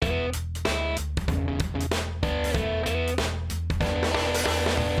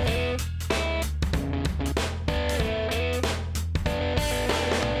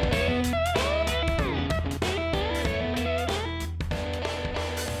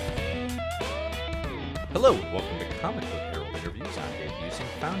Hello and welcome to Comic Book Herald Interviews. I'm Dave Busing,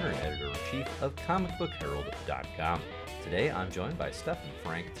 founder and editor-in-chief of comicbookherald.com. Today I'm joined by Stephan and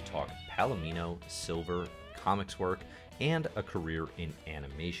Franck to talk Palomino, Silver, comics work, and a career in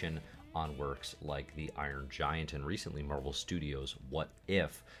animation on works like The Iron Giant and recently Marvel Studios' What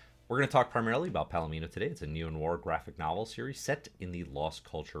If. We're going to talk primarily about Palomino today. It's a neo-noir graphic novel series set in the lost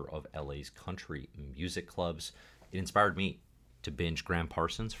culture of LA's country music clubs. It inspired me to binge Graham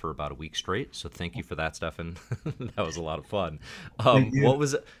Parsons for about a week straight. So thank you for that, Stephan. That was a lot of fun. What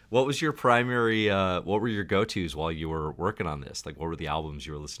was your primary, what were your go-tos while you were working on this? Like, what were the albums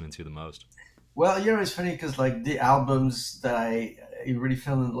you were listening to the most? Well, it's funny because like the albums that I really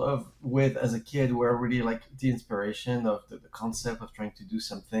fell in love with as a kid were really like the inspiration of the concept of trying to do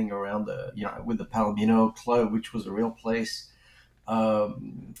something around with the Palomino Club, which was a real place,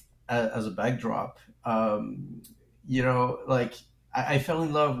 as a backdrop. Like I fell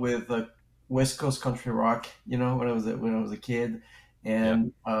in love with West Coast country rock, when I was a kid, Yeah.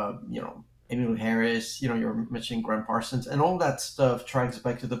 and Emily Harris, you're mentioning Graham Parsons, and all that stuff tracks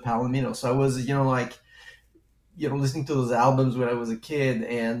back to the Palomino. So I was, listening to those albums when I was a kid,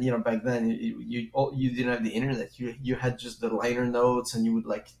 and back then you didn't have the internet. You had just the liner notes, and you would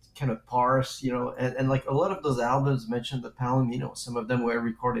like kind of parse, and like a lot of those albums mentioned the Palomino. Some of them were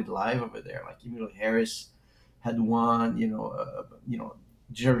recorded live over there, like Emily Harris had one,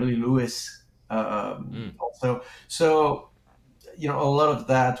 Jerry Lee Lewis, Mm. also. So a lot of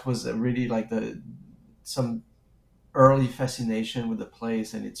that was really like some early fascination with the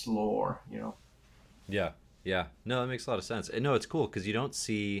place and its lore. Yeah. Yeah. No, that makes a lot of sense. And no, it's cool because you don't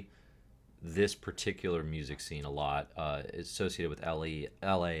see this particular music scene a lot associated with LA,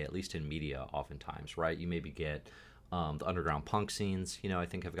 at least in media oftentimes, right? You maybe get the underground punk scenes, I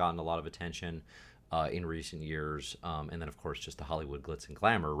think have gotten a lot of attention in recent years. And then, of course, just the Hollywood glitz and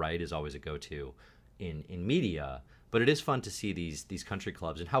glamour, right, is always a go-to in media. But it is fun to see these country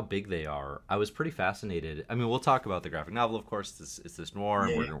clubs and how big they are. I was pretty fascinated. I mean, we'll talk about the graphic novel, of course. It's this noir,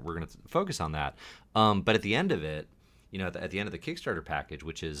 and Yeah. we're gonna focus on that. But at the end of it, at the end of the Kickstarter package,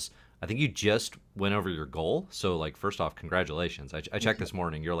 which is, I think you just went over your goal. So, like, first off, congratulations. I checked this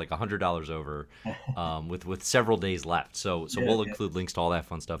morning. You're like $100 over, with several days left. So Yeah, we'll yeah. include links to all that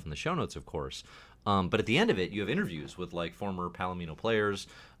fun stuff in the show notes, of course. But at the end of it, you have interviews with like former Palomino players.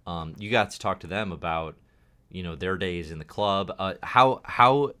 You got to talk to them about their days in the club.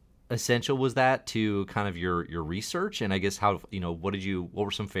 How essential was that to kind of your research? And I guess what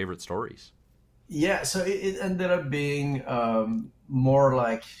were some favorite stories? Yeah, so it ended up being more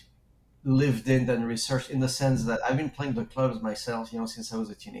like lived in than researched, in the sense that I've been playing the clubs myself, since I was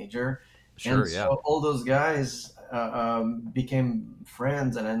a teenager, and Sure, yeah. so all those guys became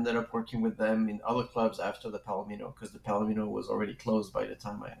friends, and I ended up working with them in other clubs after the Palomino, because the Palomino was already closed by the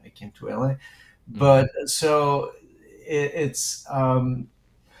time I came to LA. Mm, But so it's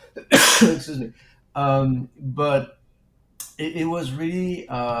excuse me, but it was really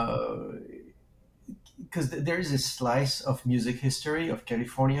because there is a slice of music history, of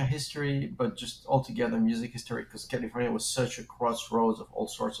California history, but just altogether music history, because California was such a crossroads of all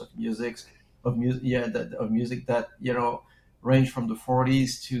sorts of music that ranged from the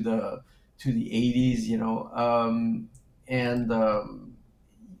 40s to the 80s, and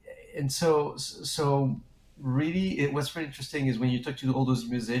really, what's really interesting is when you talk to all those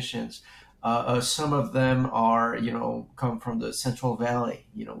musicians, some of them are, come from the Central Valley,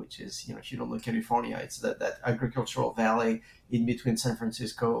 which is, if you don't know California, it's that agricultural valley in between San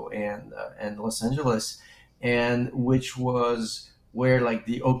Francisco and Los Angeles, and which was where like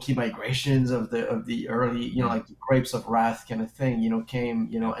the Okie migrations of the early, mm, like the Grapes of Wrath kind of thing, came,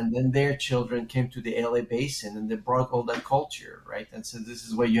 yeah. and then their children came to the LA basin, and they brought all that culture, right? And so this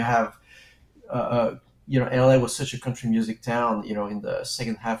is where you have, LA was such a country music town, in the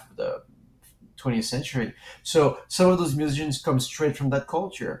second half of the 20th century. So some of those musicians come straight from that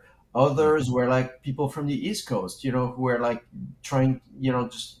culture. Mm, Others were like people from the East Coast, who were like trying,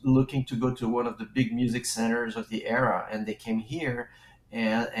 just looking to go to one of the big music centers of the era, and they came here.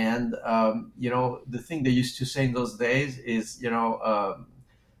 And the thing they used to say in those days is,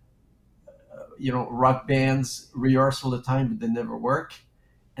 rock bands rehearse all the time, but they never work,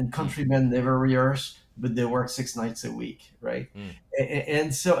 and mm, countrymen never rehearse, but they work 6 nights a week, right? mm,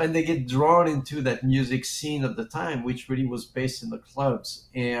 And they get drawn into that music scene of the time, which really was based in the clubs,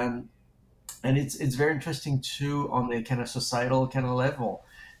 and it's very interesting too on a kind of societal kind of level,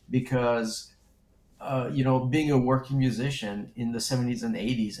 because being a working musician in the 70s and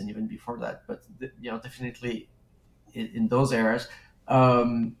 80s, and even before that, but definitely in those eras.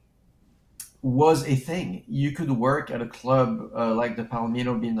 um, was a thing. You could work at a club like the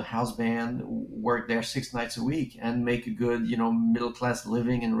Palomino, be in the house band, work there 6 nights a week, and make a good, middle class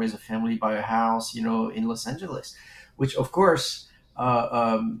living and raise a family, buy a house, in Los Angeles, which of course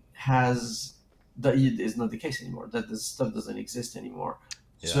has that is not the case anymore. That this stuff doesn't exist anymore.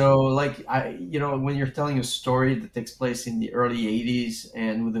 Yeah. So, like when you're telling a story that takes place in the early '80s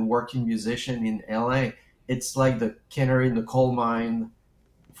and with a working musician in LA, it's like the canary in the coal mine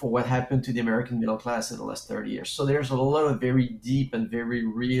for what happened to the American middle class in the last 30 years. So there's a lot of very deep and very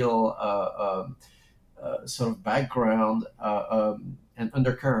real sort of background and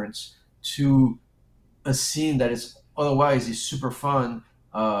undercurrents to a scene that is otherwise is super fun,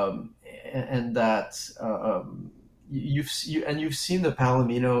 and that you've seen the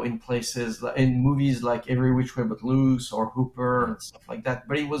Palomino in places in movies like Every Which Way But Loose or Hooper Mm. and stuff like that,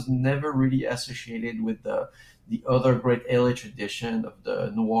 but it was never really associated with the other great LA tradition of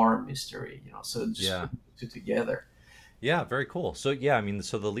the noir mystery, so just Yeah. put the two together. Yeah, very cool. So yeah, I mean,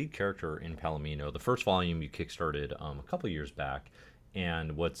 so the lead character in Palomino, the first volume you kickstarted a couple years back,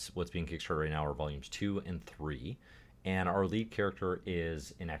 and what's being kickstarted right now are volumes 2 and 3. And our lead character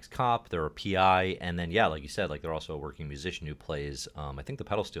is an ex-cop. They're a PI, and then yeah, like you said, like they're also a working musician who plays, I think the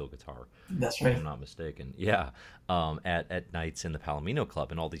pedal steel guitar, That's if right. I'm not mistaken. Yeah, at nights in the Palomino Club,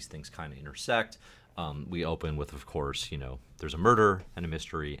 and all these things kind of intersect. We open with, of course, there's a murder and a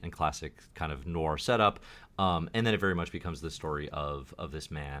mystery and classic kind of noir setup, and then it very much becomes the story of this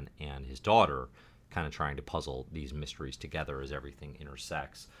man and his daughter, kind of trying to puzzle these mysteries together as everything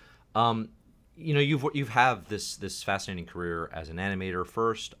intersects. Um, you've have this fascinating career as an animator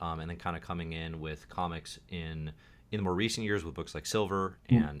first, and then kind of coming in with comics in the more recent years with books like Silver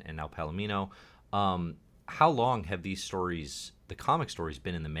and now Palomino. How long have these stories, the comic stories,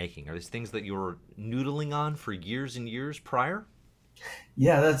 been in the making? Are these things that you were noodling on for years and years prior?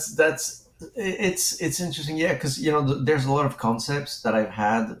 Yeah, that's it's interesting. Yeah, because there's a lot of concepts that I've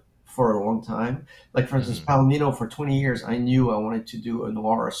had for a long time. Like for instance, Hmm. Palomino. For 20 years, I knew I wanted to do a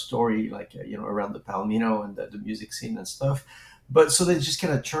noir story, like around the Palomino and the music scene and stuff. But so they just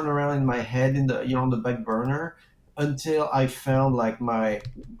kind of turn around in my head in the on the back burner until I found like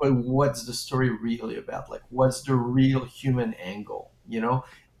but what's the story really about? Like what's the real human angle? And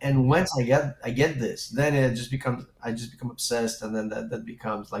Yeah. once I get this, then I just become obsessed, and then that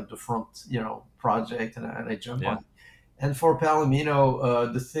becomes like the front project, and I jump on Yeah. it. And for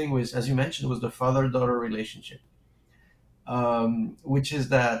Palomino, the thing was, as you mentioned, was the father daughter relationship, which is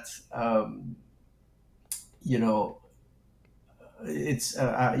that you know it's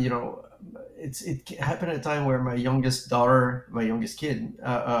it happened at a time where my youngest kid,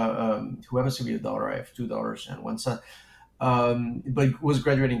 who happens to be a daughter, I have two daughters and one son, but was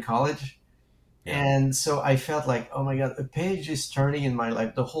graduating college. Yeah. And so I felt like, oh my God, a page is turning in my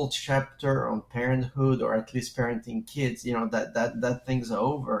life. The whole chapter on parenthood, or at least parenting kids, that thing's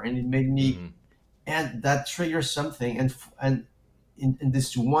over. And it made me, Hmm. and that triggers something. And in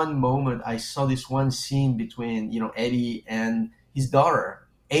this one moment, I saw this one scene between, Eddie and his daughter,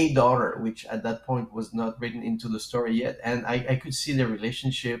 a daughter, which at that point was not written into the story yet. And I could see the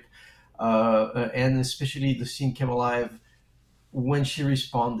relationship, and especially the scene came alive when she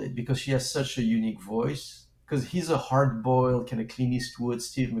responded, because she has such a unique voice. Because he's a hard-boiled kind of Clint Eastwood,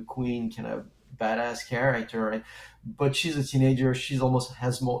 Steve McQueen kind of badass character, right? But she's a teenager. She's almost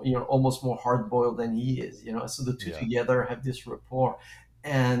has more, almost more hard-boiled than he is. So the two Yeah. together have this rapport.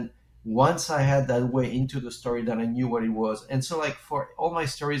 And once I had that way into the story, then I knew what it was. And so, like for all my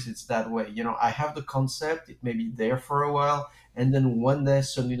stories, it's that way. I have the concept. It may be there for a while, and then one day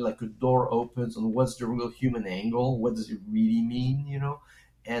suddenly like a door opens on what's the real human angle, what does it really mean,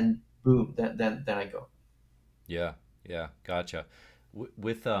 and boom, then I go. Yeah. Yeah. Gotcha.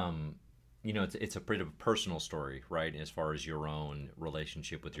 With it's a pretty personal story, right? As far as your own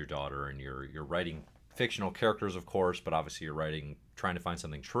relationship with your daughter, and you're writing fictional characters, of course, but obviously you're writing trying to find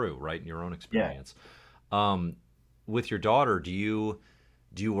something true, right, in your own Yeah. experience. Um, with your daughter, do you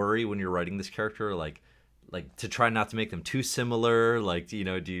worry when you're writing this character, like to try not to make them too similar? Like, do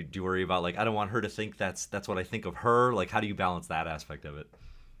you worry about, like, I don't want her to think that's what I think of her? Like, how do you balance that aspect of it?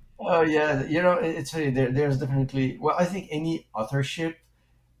 Oh yeah, it's funny. There's definitely, well, I think any authorship,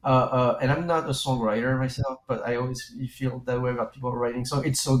 and I'm not a songwriter myself, but I always feel that way about people writing song.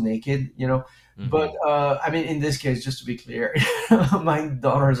 It's so naked. But Mm-hmm. I mean, in this case, just to be clear, my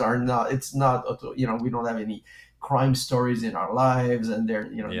daughters are not. It's not. We don't have any crime stories in our lives, and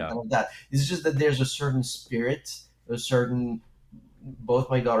Yeah. none of that. It's just that there's a certain spirit, a certain. Both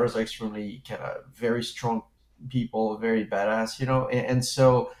my daughters are extremely kind of very strong people, very badass, and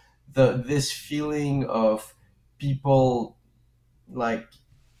so this feeling of people like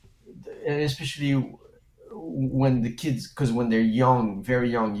and especially when the kids, because when they're young, very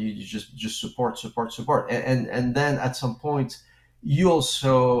young, you just support, and then at some point you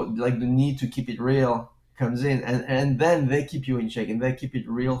also like the need to keep it real comes in, and then they keep you in check and they keep it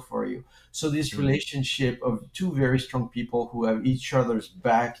real for you. So this Mm. relationship of two very strong people who have each other's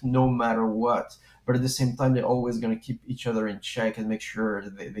back no matter what, but at the same time they're always going to keep each other in check and make sure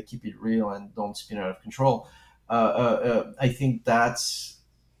that they keep it real and don't spin out of control. I think that's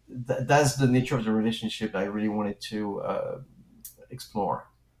the nature of the relationship I really wanted to explore.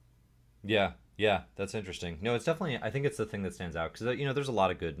 Yeah, yeah, that's interesting. No, it's definitely. I think it's the thing that stands out because there's a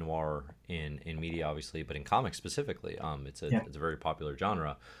lot of good noir in media, obviously, but in comics specifically, Yeah, it's a very popular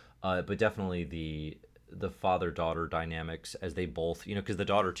genre. But definitely the father daughter dynamics as they both, because the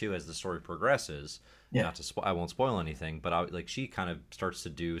daughter too, as the story progresses, yeah, not to I won't spoil anything, but like she kind of starts to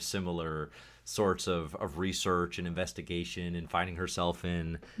do similar sorts of research and investigation and finding herself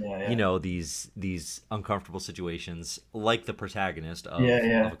in yeah, yeah, these uncomfortable situations like the protagonist yeah, of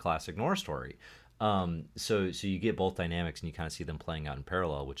yeah. a classic noir story. So you get both dynamics and you kind of see them playing out in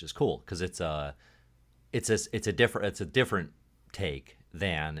parallel, which is cool because it's a different take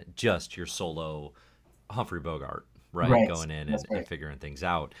than just your solo Humphrey Bogart, right? Right. Going in That's and right. figuring things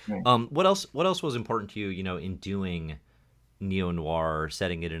out. Right. What else was important to you, in doing neo noir,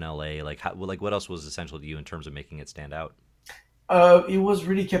 setting it in LA? Like what else was essential to you in terms of making it stand out? It was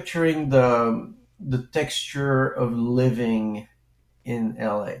really capturing the texture of living in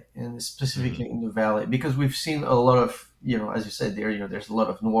LA and Mm-hmm. specifically in the Valley because we've seen a lot of as you said there there's a lot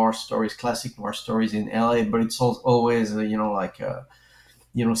of noir stories, classic noir stories in LA, but it's always like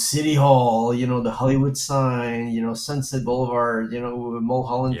City Hall, the Hollywood sign, Sunset Boulevard,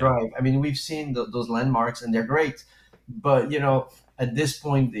 Mulholland Yeah. Drive. I mean, we've seen those landmarks and they're great, but at this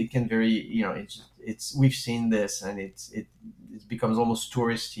point it can very, it's we've seen this and it becomes almost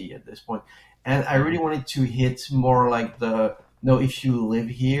touristy at this point. And I really Mm-hmm. wanted to hit more like the no, if you live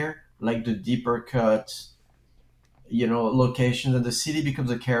here, like the deeper cut locations, and the city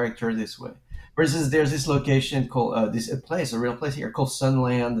becomes a character this way. For instance, there's this location called this a place, a real place here called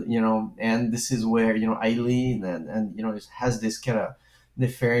Sunland, and this is where Eileen and it has this kind of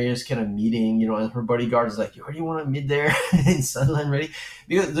nefarious kind of meeting, and her bodyguard is like, "You already want to meet there in Sunland, ready?"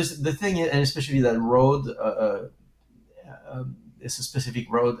 Because the thing is, and especially that road, it's a specific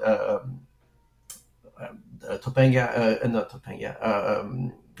road, Topanga, not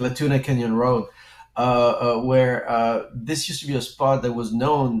Topanga, Latuna Canyon Road, where this used to be a spot that was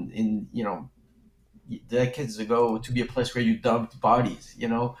known in decades ago to be a place where you dumped bodies.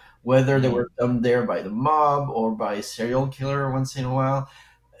 Whether they Mm. were dumped there by the mob or by a serial killer once in a while.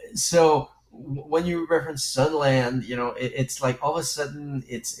 So when you reference Sunland, it's like all of a sudden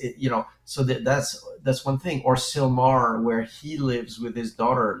so that's one thing. Or Silmar, where he lives with his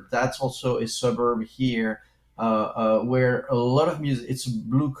daughter, that's also a suburb here, where a lot of music. It's a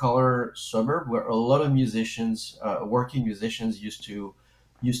blue collar suburb where a lot of musicians, working musicians, used to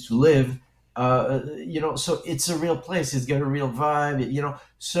live. So it's a real place. It's got a real vibe.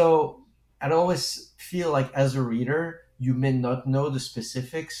 So I'd always feel like as a reader, you may not know the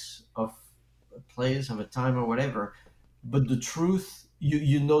specifics of a place, of a time, or whatever, but the truth,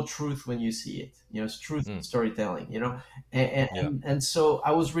 you know truth when you see it. It's truth in Mm. storytelling. And, Yeah. and so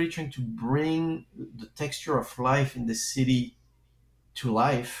I was really trying to bring the texture of life in the city to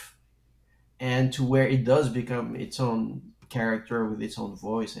life and to where it does become its own character with its own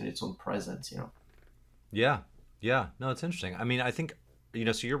voice and its own presence. Yeah. Yeah. No, it's interesting. I mean, I think,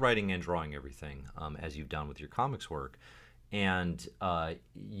 so you're writing and drawing everything, as you've done with your comics work. And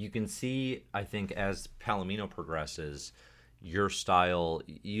you can see, I think, as Palomino progresses, your style,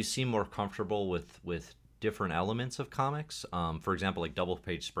 you seem more comfortable with different elements of comics. For example, like double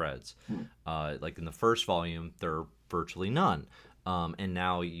page spreads. Like in the first volume, there are virtually none. And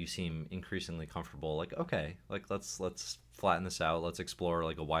now you seem increasingly comfortable. Like, okay, like let's flatten this out. Let's explore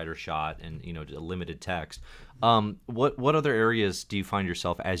like a wider shot and a limited text. What other areas do you find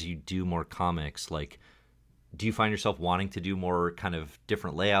yourself as you do more comics? Like, do you find yourself wanting to do more kind of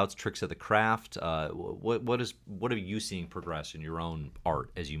different layouts, tricks of the craft? What are you seeing progress in your own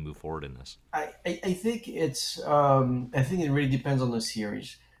art as you move forward in this? I think I think it really depends on the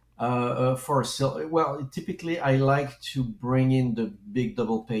series. Typically I like to bring in the big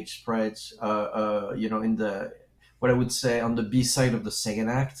double page spreads. In the what I would say on the B side of the second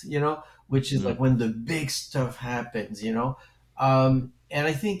act. Which is like Mm, when the big stuff happens. And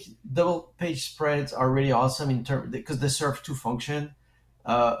I think double page spreads are really awesome in terms because they serve two function.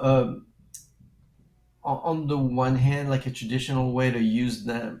 Uh, um, on the one hand, like a traditional way to use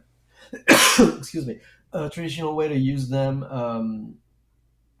them excuse me, a traditional way to use them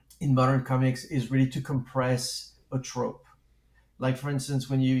in modern comics is really to compress a trope. Like for instance,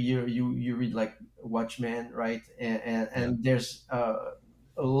 when you read like Watchmen, right? Yeah. And there's a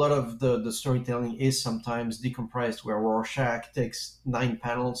lot of the storytelling is sometimes decompressed, where Rorschach takes 9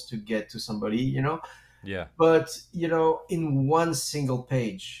 panels to get to somebody, Yeah. but in one single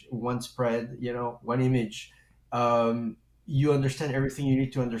page, one spread, one image, you understand everything you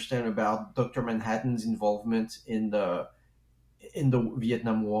need to understand about Dr. Manhattan's involvement in the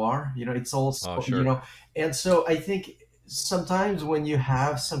Vietnam War. It's Oh, also, sure. and so I think sometimes when you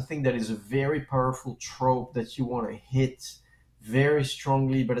have something that is a very powerful trope that you want to hit very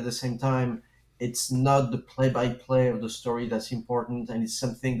strongly, but at the same time, it's not the play-by-play of the story that's important, and it's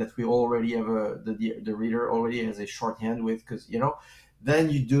something that we already have the reader already has a shorthand with, because then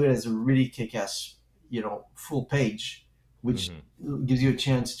you do it as a really kick-ass, full page, which Hmm. gives you a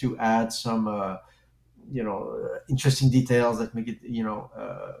chance to add some interesting details that make it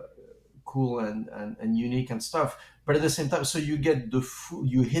cool and unique and stuff, but at the same time, so you get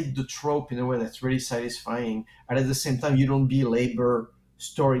you hit the trope in a way that's really satisfying, and at the same time you don't belabor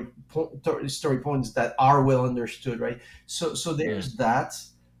story points that are well understood, right? So Mm. there's that.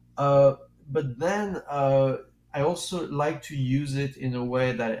 uh, but then I also like to use it in a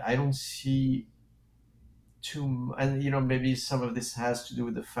way that I don't see and maybe some of this has to do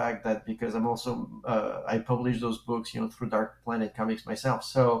with the fact that because I'm also I publish those books through Dark Planet Comics myself,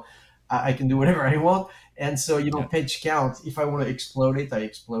 so I can do whatever I want. And so Yeah. page count, if I want to explode it, I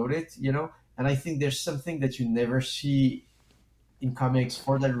explode it. And I think there's something that you never see in comics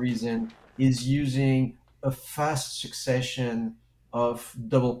for that reason, is using a fast succession of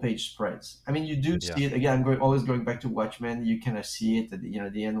double page spreads. I mean, you do Yeah. see it again. I'm always going back to Watchmen. You kind of see it at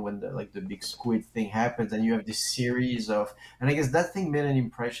the end when the big squid thing happens, and you have this series of. And I guess that thing made an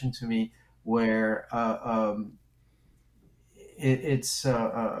impression to me, where it's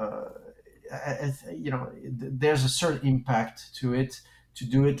there's a certain impact to it, to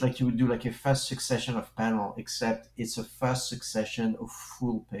do it like you would do like a fast succession of panel, except it's a fast succession of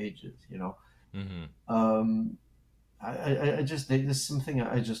full pages. Hmm. um I just there's something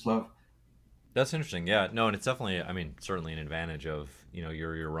I just love. That's interesting. Yeah. No, and it's definitely, I mean, certainly an advantage of,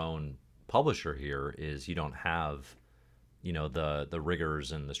 you're your own publisher here is you don't have, the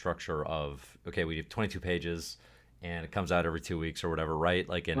rigors and the structure of, okay, we have 22 pages and it comes out every 2 weeks or whatever, right?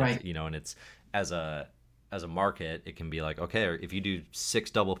 Like, and it's, Right. and it's as a market, it can be like, okay, if you do 6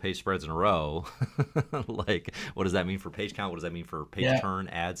 double page spreads in a row, like, what does that mean for page count? What does that mean for page Yeah. turn,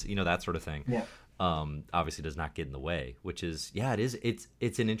 ads, that sort of thing. Yeah. Obviously does not get in the way, which is, yeah, it is.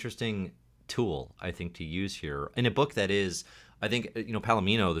 It's an interesting tool, I think, to use here in a book that is, I think,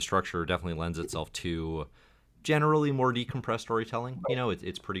 Palomino, the structure definitely lends itself to generally more decompressed storytelling.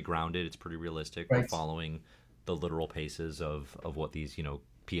 It's pretty grounded. It's pretty realistic. We're Right. following the literal paces of what these,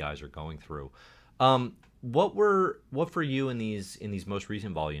 PIs are going through. What for you in these most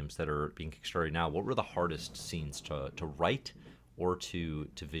recent volumes that are being kickstarted now? What were the hardest scenes to write or to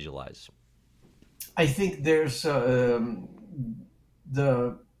visualize? I think there's the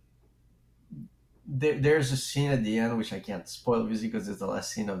there's a scene at the end which I can't spoil, obviously, because it's the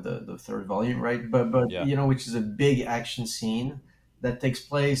last scene of the third volume, right? But Yeah. which is a big action scene that takes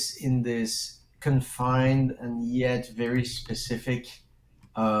place in this confined and yet very specific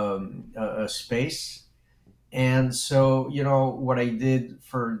space. And so what I did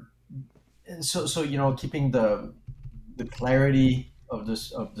for, and so keeping the clarity of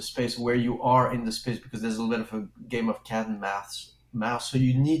the space where you are in the space, because there's a little bit of a game of cat and mouse. So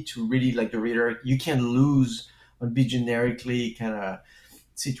you need to really, like the reader, you can't lose and be generically kind of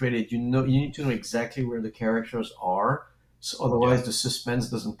situated. You need to know exactly where the characters are, so Yeah. otherwise the suspense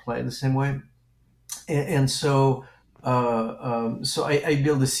doesn't play the same way. And so so I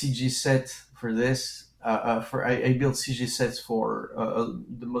build a CG set for this. I built CG sets for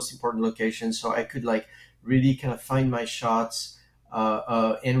the most important locations, so I could like really kind of find my shots,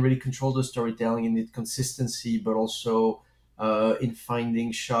 and really control the storytelling and the consistency, but also in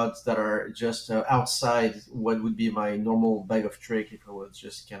finding shots that are just outside what would be my normal bag of trick if I was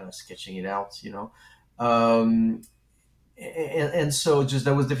just kind of sketching it out. And so just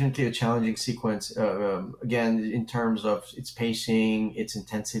that was definitely a challenging sequence, again, in terms of its pacing, its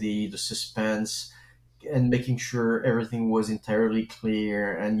intensity, the suspense, and making sure everything was entirely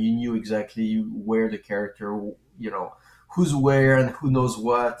clear and you knew exactly where the character, who's where and who knows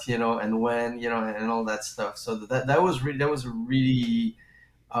what, and when, and all that stuff. So that was really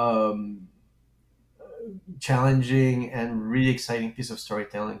um, challenging and really exciting piece of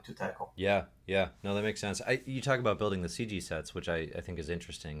storytelling to tackle. Yeah, yeah. No, that makes sense. You talk about building the CG sets, which I think is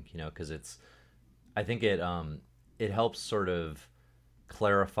interesting, because I think it helps sort of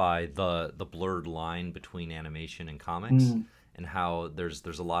clarify the blurred line between animation and comics, Mm, and how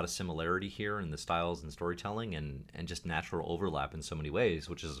there's a lot of similarity here in the styles and storytelling, and just natural overlap in so many ways,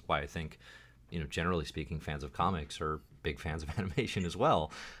 which is why I think, generally speaking, fans of comics are big fans of animation as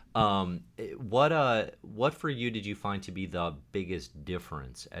well. What for you did you find to be the biggest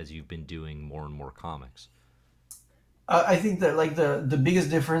difference as you've been doing more and more comics? I think that like the biggest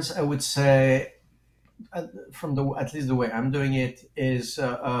difference I would say from the at least the way I'm doing it is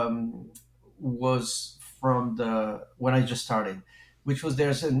was from the when I just started, which was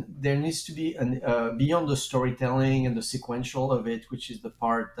there needs to be an beyond the storytelling and the sequential of it, which is the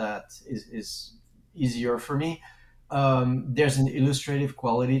part that is easier for me. There's an illustrative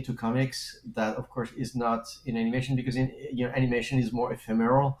quality to comics that, of course, is not in animation because animation is more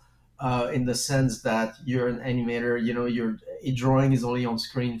ephemeral. In the sense that you're an animator, your a drawing is only on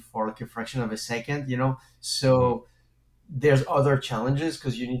screen for like a fraction of a second, Mm-hmm. so there's other challenges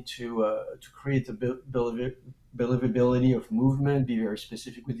because you need to create a believability of movement, be very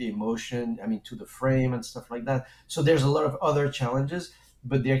specific with the emotion, I mean, to the frame and stuff like that. So there's a lot of other challenges,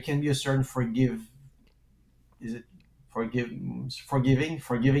 but there can be a certain is it forgive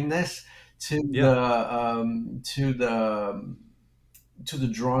forgivingness to Yeah.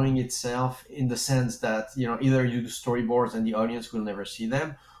 the drawing itself, in the sense that either you do storyboards and the audience will never see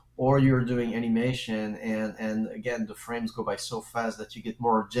them, or you're doing animation, and again the frames go by so fast that you get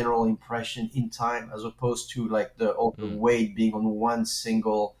more general impression in time, as opposed to like all the Mm. weight being on one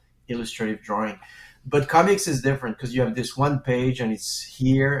single illustrative drawing. But comics is different because you have this one page and it's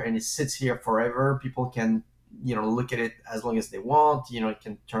here and it sits here forever. People can look at it as long as they want. It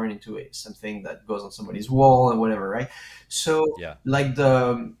can turn into something that goes on somebody's wall and whatever, right? So Yeah. like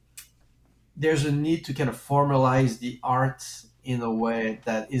there's a need to kind of formalize the art in a way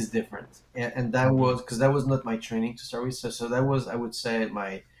that is different, and that Mm. was because that was not my training to start with. So that was, I would say,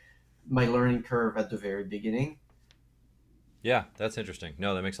 my learning curve at the very beginning. Yeah, that's interesting.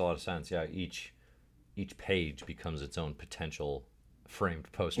 No, that makes a lot of sense. Yeah, each page becomes its own potential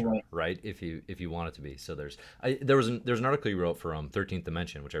framed poster, Right. right? If you want it to be. So there's an article you wrote for 13th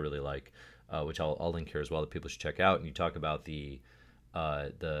Dimension, which I really like, which I'll link here as well that people should check out. And you talk about the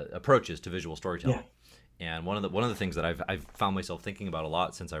approaches to visual Yeah. storytelling. And one of the things that I've found myself thinking about a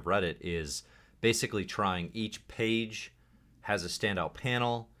lot since I've read it is basically trying each page has a standout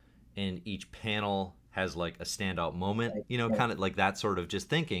panel, and each panel has like a standout moment, Right. Right. kind of like that sort of just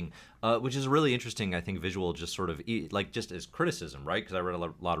thinking, which is really interesting. I think visual just sort of like just as criticism, right? Because I read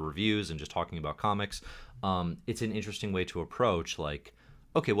a lot of reviews and just talking about comics. It's an interesting way to approach like,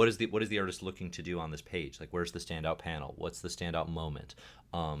 okay, what is the artist looking to do on this page? Like, where's the standout panel? What's the standout moment?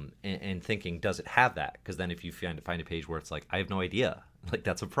 And thinking, does it have that? Because then if you find a page where it's like, I have no idea, like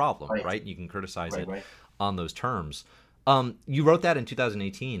that's a problem, Right. right? You can criticize Right. it Right. on those terms. You wrote that in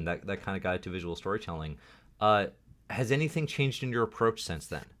 2018, that kind of guide to visual storytelling. Uh, has anything changed in your approach since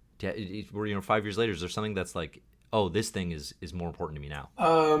then? Where 5 years later, is there something that's like, oh, this thing is more important to me now?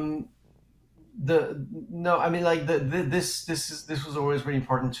 Um, the no, I mean, like this was always really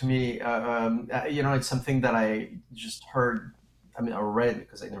important to me. It's something that I just heard. I mean, I read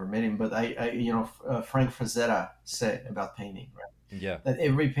because I never met him, but Frank Frazetta said about painting, right? Yeah. That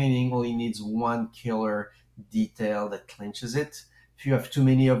every painting only needs one killer detail that clinches it. If you have too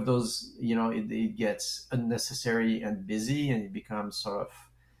many of those, it gets unnecessary and busy, and it becomes sort of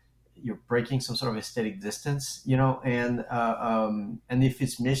you're breaking some sort of aesthetic distance, and if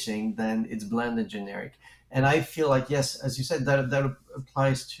it's missing, then it's bland and generic. And I feel like, yes, as you said, that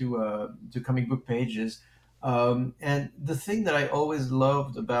applies to comic book pages. And the thing that I always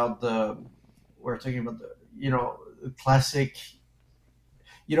loved about we're talking about the classic.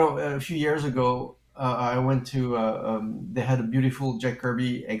 A few years ago, I went to they had a beautiful Jack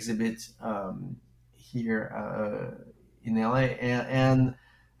Kirby exhibit here in LA, and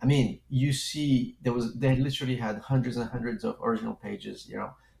I mean, you see, they literally had hundreds and hundreds of original pages,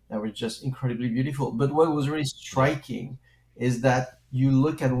 that were just incredibly beautiful. But what was really Yeah. striking is that you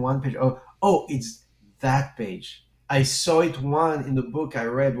look at one page, oh, it's that page. I saw it one in the book I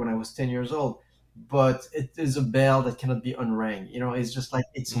read when I was 10 years old, but it is a bell that cannot be unrang. It's just like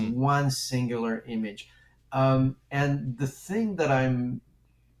it's Mm. one singular image. And the thing that I'm,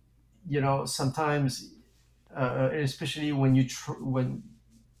 sometimes, especially when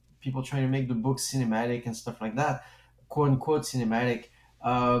people trying to make the book cinematic and stuff like that, quote unquote cinematic,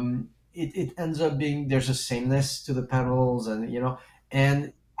 it ends up being there's a sameness to the panels,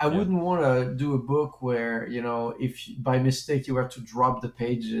 and I Yeah. wouldn't want to do a book where if by mistake you were to drop the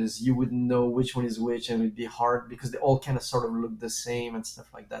pages, you wouldn't know which one is which, and it'd be hard because they all kind of sort of look the same and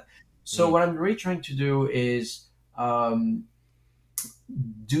stuff like that. So Mm. what I'm really trying to do is, um,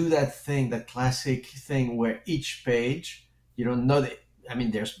 do that thing, that classic thing where each page, not, I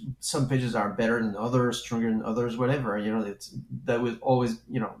mean, there's some pages are better than others, stronger than others, whatever, that will always,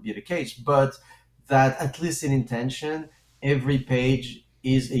 be the case. But that at least in intention, every page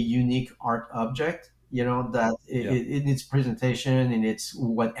is a unique art object, that Yeah. in its presentation, in its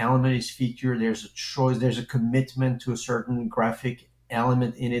what element is featured, there's a choice, there's a commitment to a certain graphic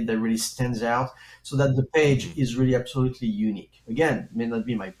element in it that really stands out, so that the Hmm. page is really absolutely unique. Again, it may not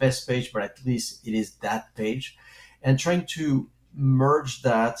be my best page, but at least it is that page. And trying to merge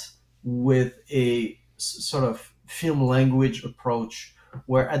that with a sort of film language approach,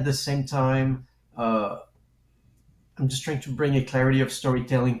 where at the same time, uh, I'm just trying to bring a clarity of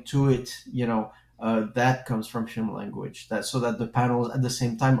storytelling to it, that comes from film language, that so that the panels at the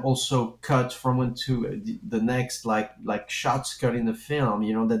same time also cut from one to the next, like shots cut in the film,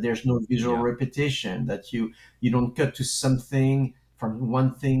 that there's no visual Yeah. repetition, that you don't cut to something from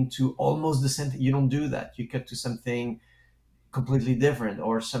one thing to almost the same thing. You don't do that. You cut to something completely different,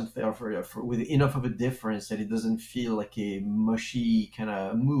 or something, or with enough of a difference that it doesn't feel like a mushy kind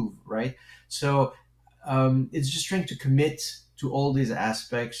of move, right? So it's just trying to commit to all these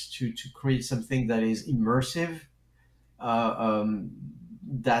aspects to create something that is immersive, uh, um,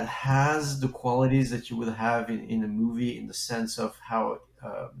 that has the qualities that you would have in a movie, in the sense of how,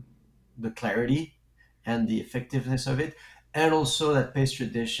 the clarity and the effectiveness of it, and also that pays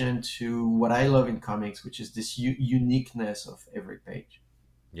tradition to what I love in comics, which is this uniqueness of every page.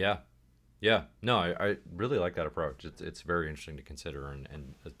 Yeah. Yeah, no, I really like that approach. It's very interesting to consider, and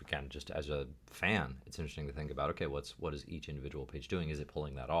again, just as a fan, it's interesting to think about. Okay, what is each individual page doing? Is it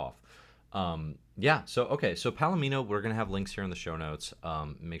pulling that off? Yeah. So okay, so Palomino, we're gonna have links here in the show notes.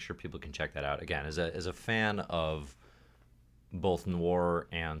 Make sure people can check that out. Again, as a fan of both noir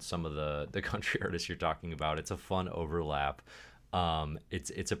and some of the country artists you're talking about, it's a fun overlap.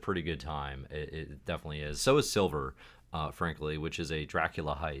 It's a pretty good time. It definitely is. So is Silver, frankly, which is a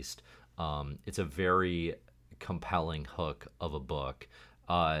Dracula heist. It's a very compelling hook of a book.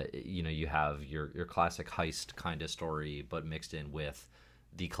 You have your classic heist kind of story, but mixed in with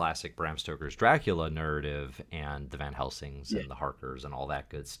the classic Bram Stoker's Dracula narrative and the Van Helsings Yeah. and the Harkers and all that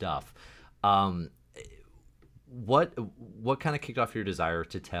good stuff. Um, what kind of kicked off your desire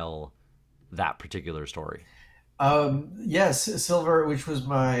to tell that particular story? Yes, Silver, which was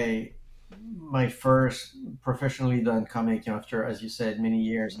my first professionally done comic, after, as you said, many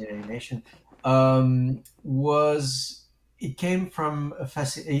years in animation, was it came from a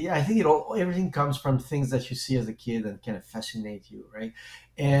I think everything comes from things that you see as a kid and kind of fascinate you, right?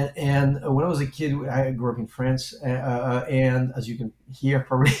 And when I was a kid, I grew up in France, and as you can hear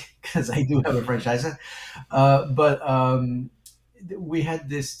probably, because I do have a French accent, but we had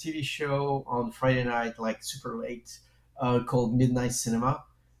this TV show on Friday night, like super late, called Midnight Cinema,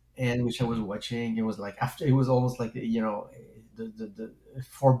 and which I was Hmm. watching. It was like after, it was almost like, the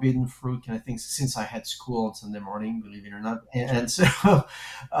forbidden fruit kind of thing, since I had school on Sunday morning, believe it or not. And Sure. so,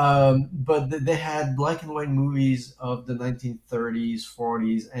 but they had black and white movies of the 1930s,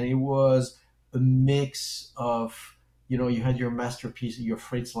 40s, and it was a mix of, you had your masterpiece, your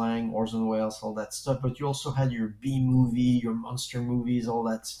Fritz Lang, Orson Welles, all that stuff, but you also had your B movie, your monster movies, all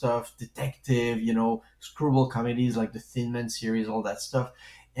that stuff, detective, screwball comedies like the Thin Man series, all that stuff.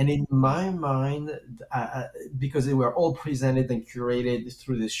 And in my mind, because they were all presented and curated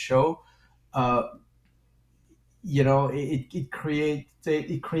through this show, uh, it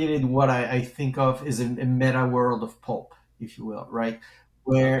created what I think of as a meta world of pulp, if you will, right?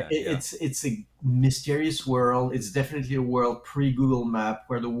 Where Okay. Yeah. it's a mysterious world. It's definitely a world pre Google Map,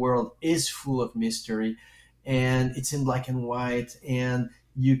 where the world is full of mystery, and it's in black and white, and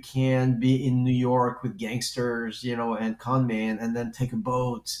you can be in New York with gangsters, and con men, and then take a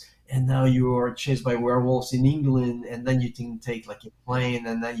boat, and now you are chased by werewolves in England, and then you can take like a plane,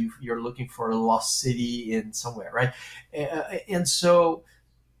 and then you're looking for a lost city in somewhere, right? And so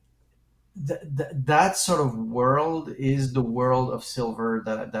that sort of world is the world of Silver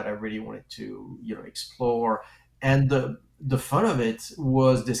that I really wanted to, explore. And the fun of it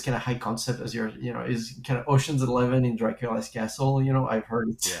was this kind of high concept, as is kind of Ocean's 11 in Dracula's castle. I've heard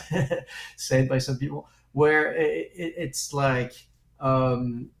Yeah. it said by some people, where it's like,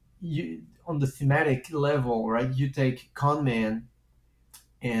 you on the thematic level, right? You take con man,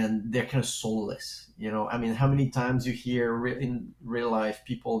 and they're kind of soulless. I mean, how many times you hear in real life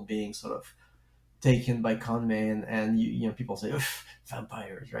people being sort of taken by con men, and people say, "Ugh,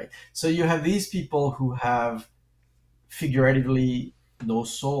 vampires," right? So you have these people who have figuratively no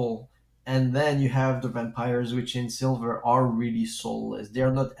soul, and then you have the vampires, which in Silver are really soulless.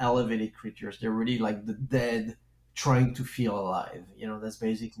 They're not elevated creatures. They're really like the dead trying to feel alive. That's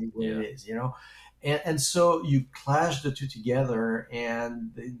basically what it Yeah. is. And so you clash the two together,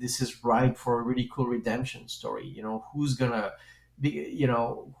 and this is ripe for a really cool redemption story. Who's gonna be,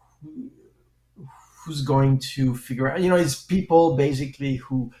 who's going to figure out, it's people basically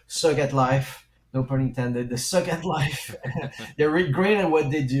who suck at life, no pun intended. They suck at life. They're really great at what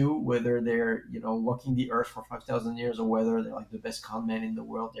they do, whether they're walking the earth for 5,000 years, or whether they're like the best con men in the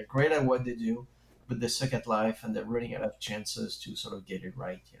world. They're great at what they do, but they suck at life, and they're running out of chances to sort of get it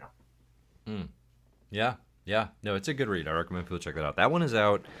right. Mm. Yeah. Yeah. No, it's a good read. I recommend people check that out. That one is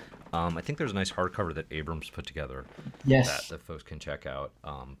out. I think there's a nice hardcover that Abrams put together that, Yes. that folks can check out.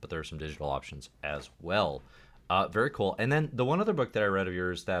 But there are some digital options as well. Very cool. And then the one other book that I read of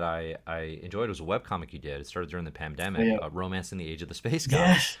yours that I enjoyed was a webcomic you did. It started during the Oh, pandemic, yeah. Romance in the Age of the Space God,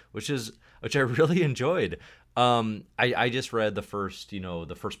 Yes. which I really enjoyed. I just read the first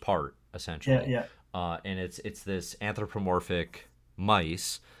part Yeah. essentially, Yeah. and it's this anthropomorphic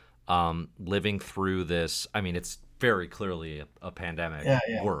mice living through this. I mean, it's very clearly a pandemic Yeah.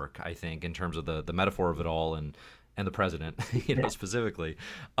 Yeah. work, I think, in terms of the metaphor of it all and the president, Yeah. specifically.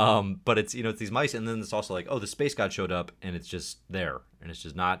 But it's these mice, and then it's also like, oh, the space god showed up, and it's just there, and it's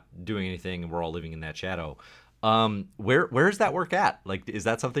just not doing anything, and we're all living in that shadow. Where's that work at? Like, is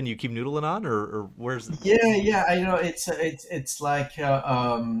that something you keep noodling on, or where's? Yeah, yeah, I know. It's like,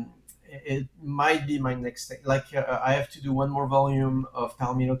 it might be my next thing. Like, I have to do one more volume of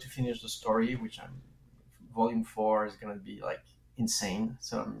Palomino to finish the story, which I'm volume 4 is gonna be like insane.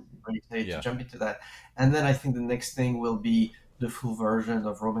 So I'm really excited to Yeah, jump into that. And then I think the next thing will be the full version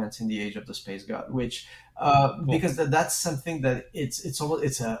of Romance in the Age of the Space God, which, cool. because that's something that it's almost,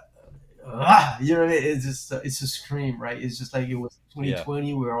 it's a, what I mean? It's just, it's a scream, right? It's just like it was Yeah,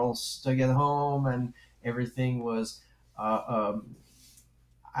 2020. We were all stuck at home, and everything was, uh, um,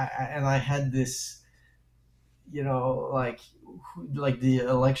 and I had this, like the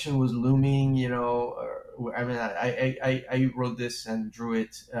election was looming. I mean, I wrote this and drew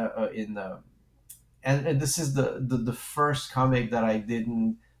it, in and this is the first comic that I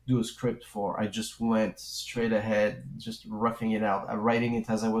didn't do a script for. I just went straight ahead, just roughing it out, writing it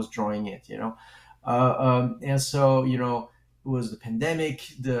as I was drawing it. And so, it was the pandemic,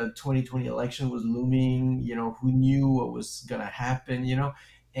 the 2020 election was looming. Who knew what was gonna happen.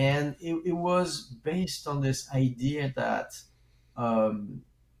 And it was based on this idea that, um,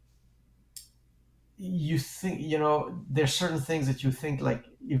 you think, there's certain things that you think, like,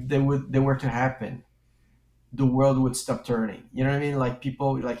 if they were to happen, the world would stop turning. You know what I mean? Like,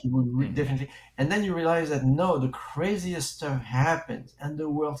 people, like, it would hmm, definitely. And then you realize that no, the craziest stuff happens, and the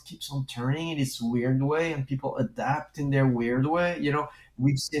world keeps on turning in its weird way, and people adapt in their weird way.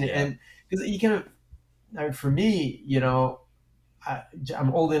 We've seen it, yeah, and because you kind of, I mean, for me, I,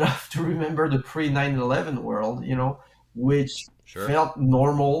 I'm old enough to remember the pre 9/11 world, which sure, felt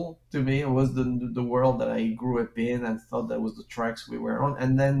normal to me. It was the world that I grew up in and thought that was the tracks we were on.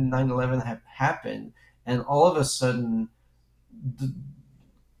 And then 9/11 happened, and all of a sudden, the,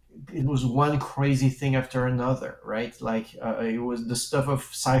 it was one crazy thing after another, right? Like, it was the stuff of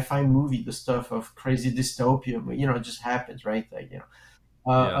sci-fi movie, the stuff of crazy dystopia. It just happens, right? Like, yeah,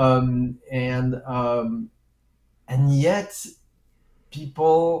 and yet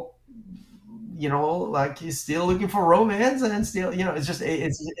people, like, is still looking for romance, and still, it's just,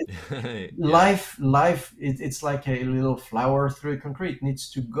 it's yeah, life, it's like a little flower through concrete. It needs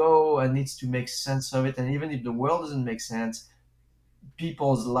to go and needs to make sense of it, and even if the world doesn't make sense,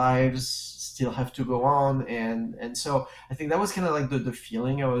 people's lives still have to go on. And so I think that was kind of like the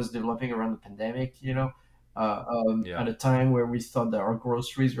feeling I was developing around the pandemic. yeah, At a time where we thought that our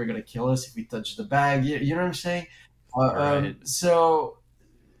groceries were going to kill us if we touched the bag. You know what I'm saying? right, So,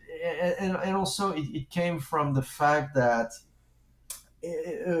 and also it came from the fact that,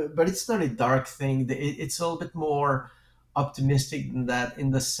 but it's not a dark thing. It's a little bit more optimistic than that,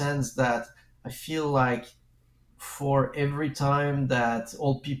 in the sense that I feel like, for every time that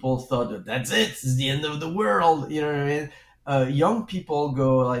old people thought that that's it, it's the end of the world, you know what I mean? Young people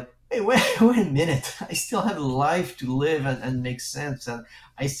go like, hey, wait, wait a minute, I still have a life to live, and make sense, and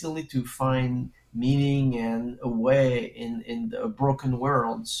I still need to find meaning and a way in a broken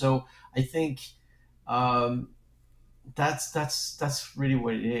world. So I think, um, that's really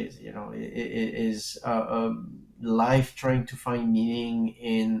what it is. It is, life trying to find meaning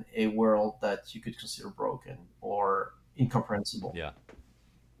in a world that you could consider broken or incomprehensible. yeah.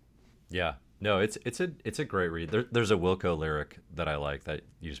 Yeah. No, it's a great read. There's a Wilco lyric that I like that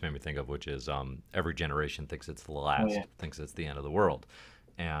you just made me think of, which is every generation thinks it's the Oh, yeah. last, thinks it's the end of the world.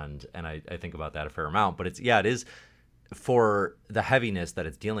 And I think about that a fair amount. But it is for the heaviness that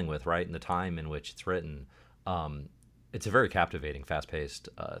it's dealing with, right? And the time in which it's written. um, it's a very captivating, fast-paced,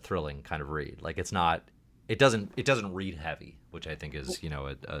 thrilling kind of read. Like it's not, it doesn't read heavy, which I think is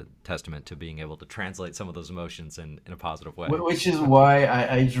a testament to being able to translate some of those emotions in a positive way. Which is why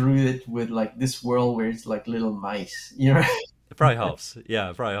I drew it with like this world where it's like little mice, you know. It probably helps. Yeah,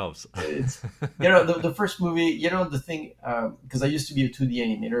 it probably helps. It's the first movie, the thing, because I used to be a 2D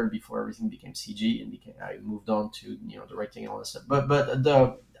animator before everything became CG, and I moved on to directing and all that stuff.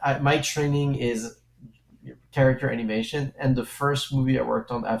 But my training is character animation, and the first movie I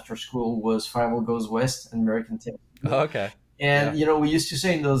worked on after school was Five Goes West and American Tail. Okay. Yeah. And we used to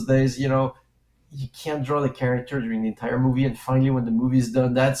say in those days, you can't draw the character during the entire movie, and finally when the movie's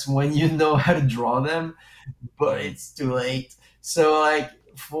done, that's when you know how to draw them, but Mm. it's too late. So like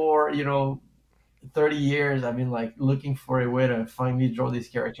for 30 years I've been like looking for a way to finally draw these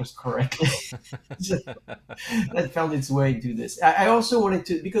characters correctly. So that found its way into this. I also wanted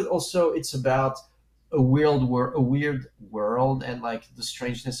to, because also it's about a weird world, and like the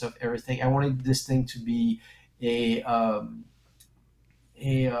strangeness of everything. I wanted this thing to be a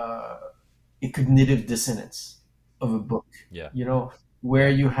a uh, a cognitive dissonance of a book, Yeah. you know, where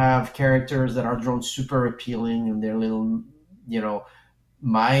Yeah. you have characters that are drawn super appealing and they're little,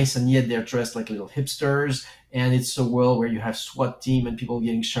 mice, and yet they're dressed like little hipsters. And it's a world where you have SWAT team and people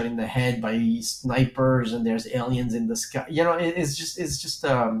getting shot in the head by snipers, and there's aliens in the sky.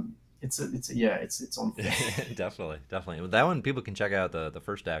 It's its own thing. Definitely, definitely. That one people can check out the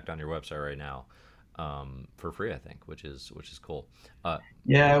first act on your website right now, for free, I think, which is cool. Uh,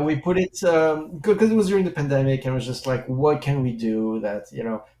 Yeah, we put it because it was during the pandemic, and it was just like, what can we do that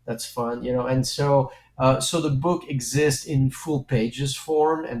that's fun, and so the book exists in full pages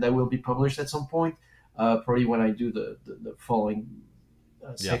form, and that will be published at some point, probably when I do the following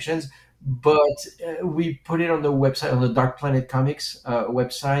yeah. sections. But we put it on the website, on the Dark Planet Comics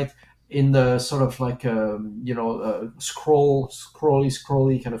website, in the sort of like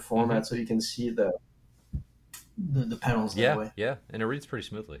scrolly kind of Hmm. format, so you can see the panels that Yeah, way. yeah, and it reads pretty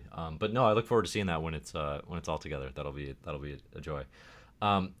smoothly. But no, I look forward to seeing that when it's all together. That'll be a joy.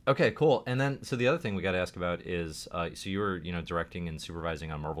 Okay, cool. And then so the other thing we got to ask about is so you were directing and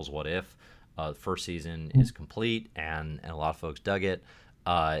supervising on Marvel's What If. The first season is complete, and a lot of folks dug it.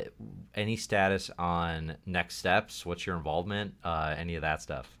 Uh, any status on next steps? What's your involvement? Any of that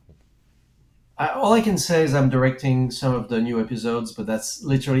stuff? All I can say is I'm directing some of the new episodes, but that's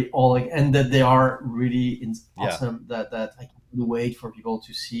literally all. And that they are really Yeah, awesome. That I can't wait for people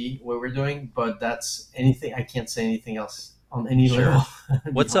to see what we're doing. But that's anything. I can't say anything else on any level sure.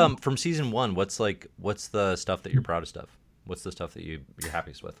 What's beyond. from season one? What's the stuff that you're proudest of? What's the stuff that you're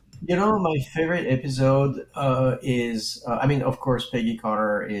happiest with? My favorite episode is, I mean, of course, Peggy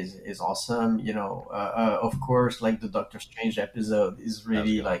Carter is awesome. Of course, like the Doctor Strange episode is That was a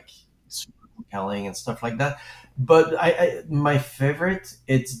really good one. like super compelling and stuff like that. But my favorite,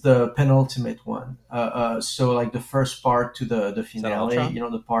 it's the penultimate one. So like the first part to the Is that finale.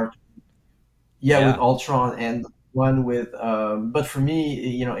 Ultron? The part, yeah, with Yeah, Ultron, and one with, but for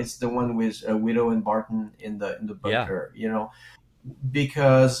me, it's the one with Widow and Barton in the yeah, bunker.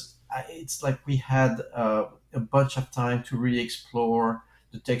 Because it's like we had a bunch of time to really explore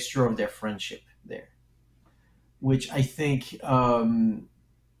the texture of their friendship there, which I think,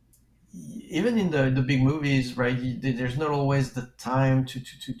 even in the big movies, right? There's not always the time to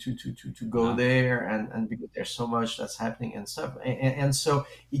go no, there, and because there's so much that's happening and stuff, and so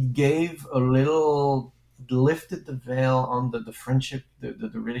it gave a little. It lifted the veil on the friendship, the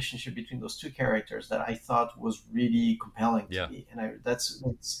relationship between those two characters, that I thought was really compelling to yeah. me, and I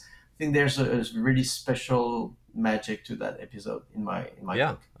think there's a really special magic to that episode in my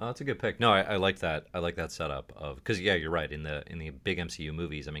Yeah, book. oh, that's a good pick. No, I like that. I like that setup of because yeah, you're right. In the big MCU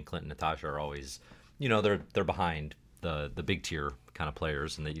movies, I mean, Clint and Natasha are always, they're behind the big tier kind of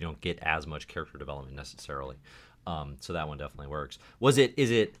players, and that you don't get as much character development necessarily. So that one definitely works.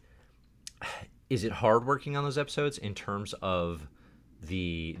 Is it hard working on those episodes in terms of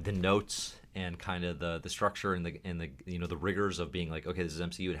the notes and kind of the structure and the the rigors of being like, okay, this is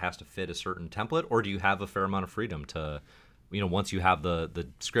MCU, it has to fit a certain template, or do you have a fair amount of freedom to once you have the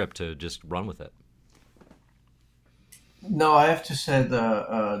script to just run with it? No, I have to say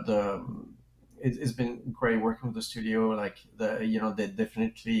it's been great working with the studio. Like they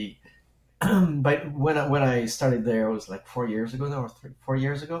definitely. But when I started there, it was like 4 years ago now, or 4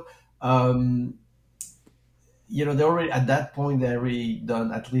 years ago. Um, they already, at that point, they already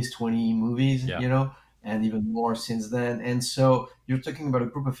done at least 20 movies. Yeah, And even more since then. And so you're talking about a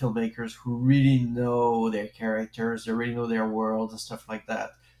group of filmmakers who really know their characters, they really know their world and stuff like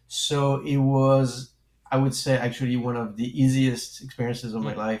that. So it was. I would say actually one of the easiest experiences of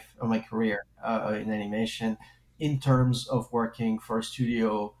my Hmm. life, of my career in animation, in terms of working for a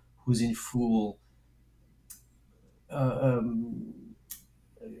studio who's in full, uh, um,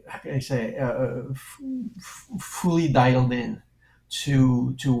 how can I say, fully dialed in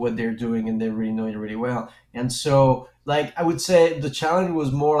to what they're doing, and they really know it really well. And so, like, I would say the challenge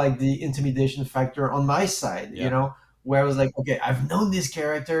was more like the intimidation factor on my side, Yeah. where I was like, okay, I've known these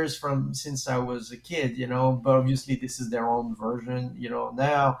characters from since I was a kid, but obviously this is their own version,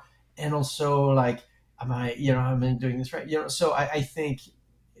 now, and also like, am I doing this right? So I think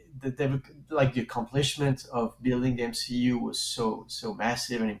like the accomplishment of building the MCU was so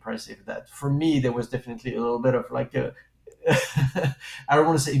massive and impressive that for me there was definitely a little bit of like a I don't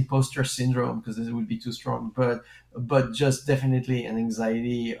want to say imposter syndrome because it would be too strong, but just definitely an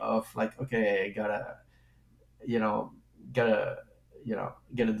anxiety of like, okay, I you know gotta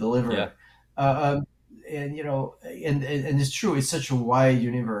gotta Yeah. deliver. And and it's true, it's such a wide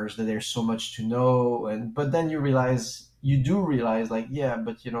universe that there's so much to know, and but then you do realize like, yeah,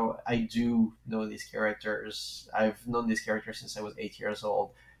 but I do know these characters, I've known these characters since I was 8 years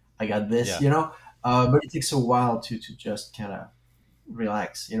old, I got this, Yeah. but it takes a while to just kind of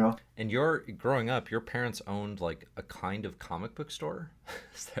relax. And you're growing up, your parents owned like a kind of comic book store.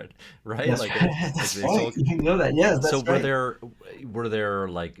 Is that right? That's Like right. like That's they right, sold. you know that, yes, So that's right. were there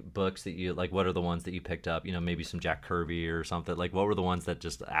like books that you like? What are the ones that you picked up? Maybe some Jack Kirby or something. Like what were the ones that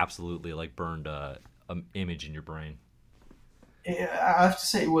just absolutely like burned a image in your brain? I have to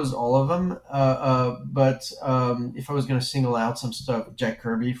say it was all of them. But if I was going to single out some stuff, Jack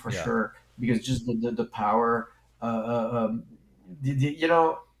Kirby for Yeah. sure, because just the power, uh,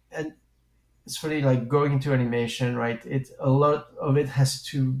 and it's funny, like going into animation, right? A lot of it has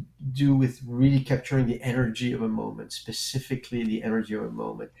to do with really capturing the energy of a moment, specifically the energy of a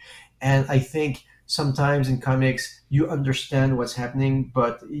moment. And I think sometimes in comics you understand what's happening,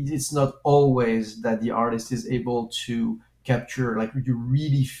 but it's not always that the artist is able to capture, like, you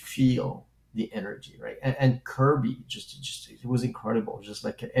really feel the energy, right? And Kirby just it was incredible. Just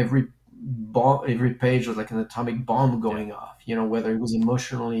like every page was like an atomic bomb Yeah. going off, whether it was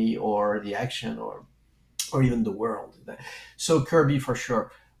emotionally or the action or even the world. So Kirby for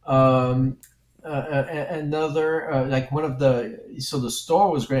sure. Another, like one of the so the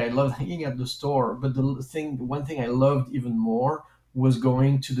store was great. I loved hanging at the store, but one thing I loved even more was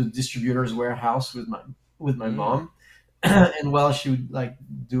going to the distributor's warehouse with my Mm. mom. And while she would like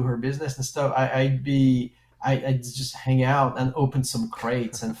do her business and stuff, I'd just hang out and open some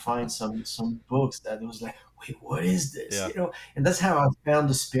crates and find some books that was like, wait, what is this? Yeah. And that's how I found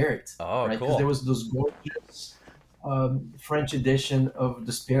the Spirit, Oh, right? Because there cool. was those gorgeous French edition of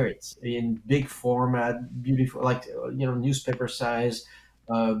the Spirit in big format, beautiful, like newspaper size,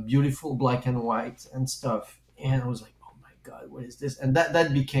 beautiful black and white and stuff. And I was like, oh my god, what is this? And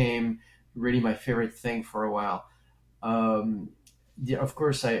that became really my favorite thing for a while. um, yeah, of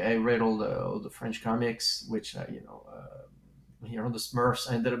course, I read all the French comics, which the Smurfs.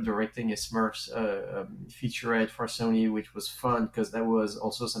 I ended up directing a Smurfs featurette for Sony, which was fun because that was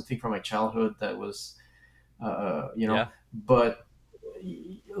also something from my childhood. That was, Yeah. but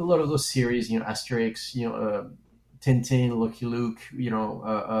a lot of those series, Asterix, Tintin, Lucky Luke,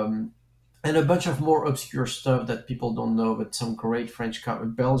 and a bunch of more obscure stuff that people don't know, but some great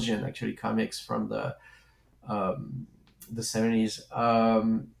Belgian actually comics from um, the 70s,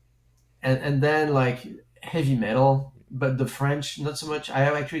 and then like heavy metal, but the French not so much. I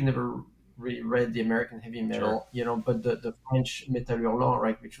have actually never really read the American heavy Sure. metal, but the French Metal Hurlant,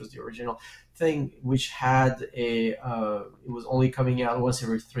 right, which was the original thing, which had it was only coming out once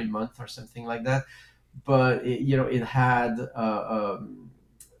every 3 months or something like that, but it had the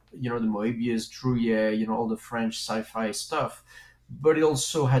Moebius, Drouillet, all the French sci-fi stuff. But it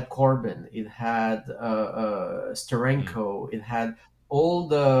also had Corbin, it had Mm. Steranko, it had all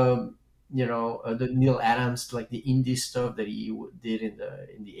the Neil Adams, like the indie stuff that he did in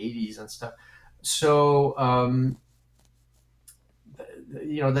the 80s and stuff. So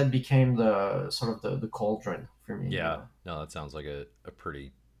that became the sort of the cauldron for me. Yeah. No, that sounds like a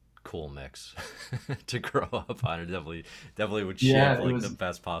pretty cool mix to grow up on. It definitely would shape Yeah, it like the was.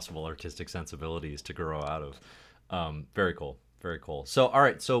 best possible artistic sensibilities to grow out of. Very cool. Very cool. So, all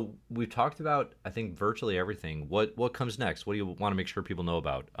right. So we've talked about, I think, virtually everything. What comes next? What do you want to make sure people know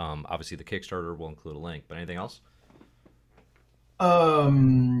about? Obviously, the Kickstarter will include a link, but anything else?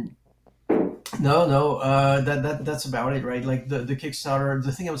 um No, no, that's about it, right? Like the Kickstarter.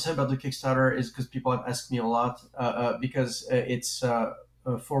 The thing I would say about the Kickstarter is because people have asked me a lot, because it's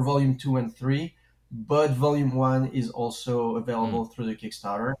for Volume 2 and 3, but Volume 1 is also Mm. available through the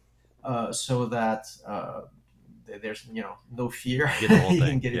Kickstarter. so that there's no fear. Get the whole You thing.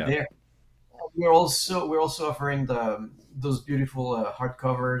 can get it Yeah. there. We're also offering those beautiful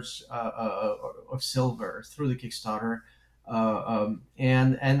hardcovers of silver through the Kickstarter,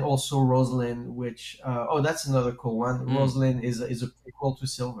 and also Rosalind, which that's another cool one. Mm. Rosalind is a prequel to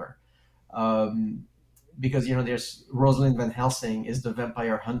Silver, um, because there's Rosalind Van Helsing is the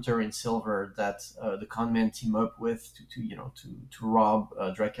vampire hunter in Silver that the conmen team up with to rob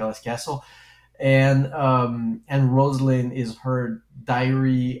Dracula's castle, and Rosalind is her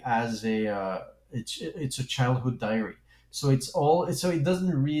diary as it's a childhood diary. So it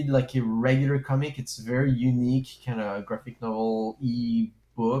doesn't read like a regular comic. It's a very unique kind of graphic novel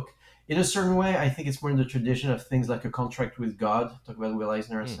book. In a certain way, I think it's more in the tradition of things like A Contract with God, talk about Will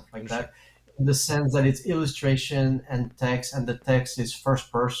Eisner and stuff like Interesting. that. In the sense that it's illustration and text, and the text is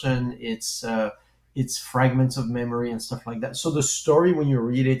first person. It's fragments of memory and stuff like that. So the story, when you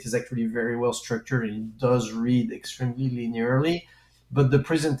read it, is actually very well structured, and it does read extremely linearly. But the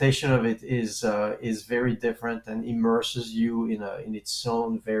presentation of it is very different and immerses you in its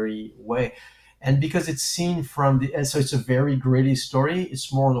own very way. And because it's seen from and so it's a very gritty story.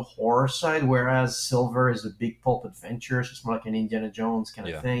 It's more on the horror side, whereas Silver is a big pulp adventure. So it's more like an Indiana Jones kind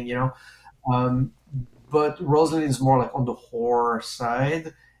of Yeah. thing. Um, but Rosalind is more like on the horror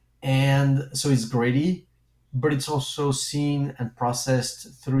side, and so it's gritty, but it's also seen and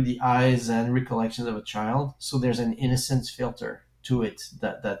processed through the eyes and recollections of a child. So there's an innocence filter to it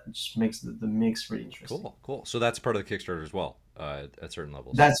that just makes the mix really interesting. Cool. Cool. So that's part of the Kickstarter as well, at certain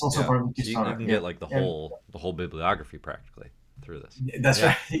levels. That's also Yeah. part of the So you Kickstarter. can Yeah, get like and the whole bibliography practically through this. that's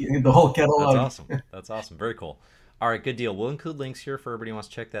Yeah. right. The whole That's catalog. awesome. That's awesome. Very cool. All right, good deal. We'll include links here for everybody who wants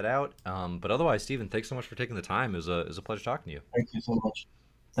to check that out. But otherwise, Stephen, thanks so much for taking the time. It was a pleasure talking to you. Thank you so much.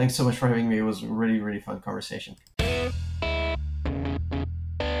 Thanks so much for having me. It was a really, really fun conversation.